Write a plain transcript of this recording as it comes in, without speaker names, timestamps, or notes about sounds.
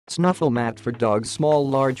Snuffle mat for dogs. Small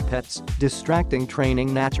large pets, distracting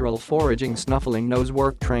training. Natural foraging. Snuffling nose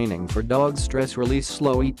work training for dogs. Stress release.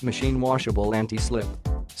 Slow eat. Machine washable. Anti-slip.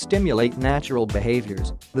 Stimulate natural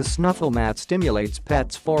behaviors. The Snuffle mat stimulates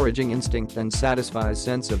pets' foraging instinct and satisfies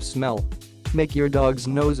sense of smell. Make your dog's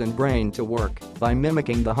nose and brain to work by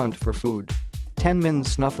mimicking the hunt for food. 10 min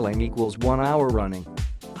snuffling equals 1 hour running.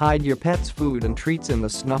 Hide your pet's food and treats in the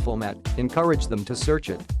Snuffle mat. Encourage them to search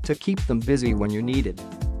it to keep them busy when you need it.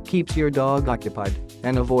 Keeps your dog occupied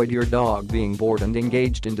and avoid your dog being bored and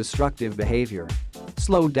engaged in destructive behavior.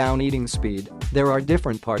 Slow down eating speed. There are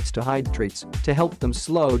different parts to hide treats to help them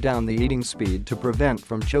slow down the eating speed to prevent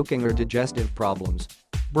from choking or digestive problems.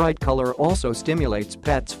 Bright color also stimulates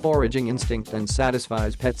pets' foraging instinct and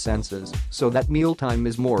satisfies pet senses so that mealtime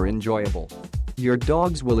is more enjoyable. Your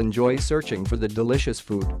dogs will enjoy searching for the delicious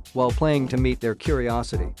food while playing to meet their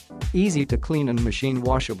curiosity. Easy to clean and machine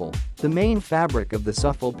washable. The main fabric of the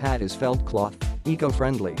Snuffle pad is felt cloth,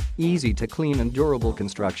 eco-friendly, easy to clean and durable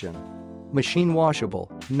construction. Machine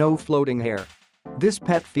washable, no floating hair. This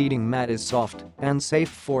pet feeding mat is soft and safe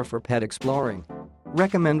for pet exploring.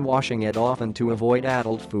 Recommend washing it often to avoid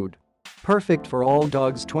adult food. Perfect for all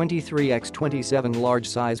dogs. 23x27 large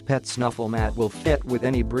size pet Snuffle mat will fit with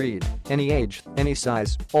any breed, any age, any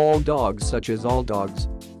size, all dogs such as all dogs.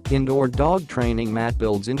 Indoor dog training mat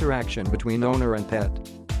builds interaction between owner and pet.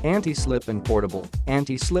 Anti-slip and portable.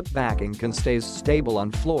 Anti-slip backing can stay stable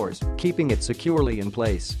on floors, keeping it securely in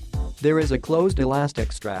place. There is a closed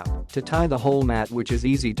elastic strap to tie the whole mat, which is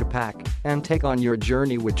easy to pack and take on your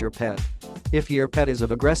journey with your pet. If your pet is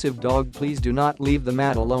an aggressive dog, please do not leave the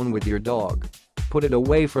mat alone with your dog. Put it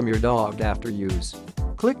away from your dog after use.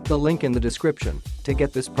 Click the link in the description to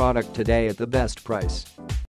get this product today at the best price.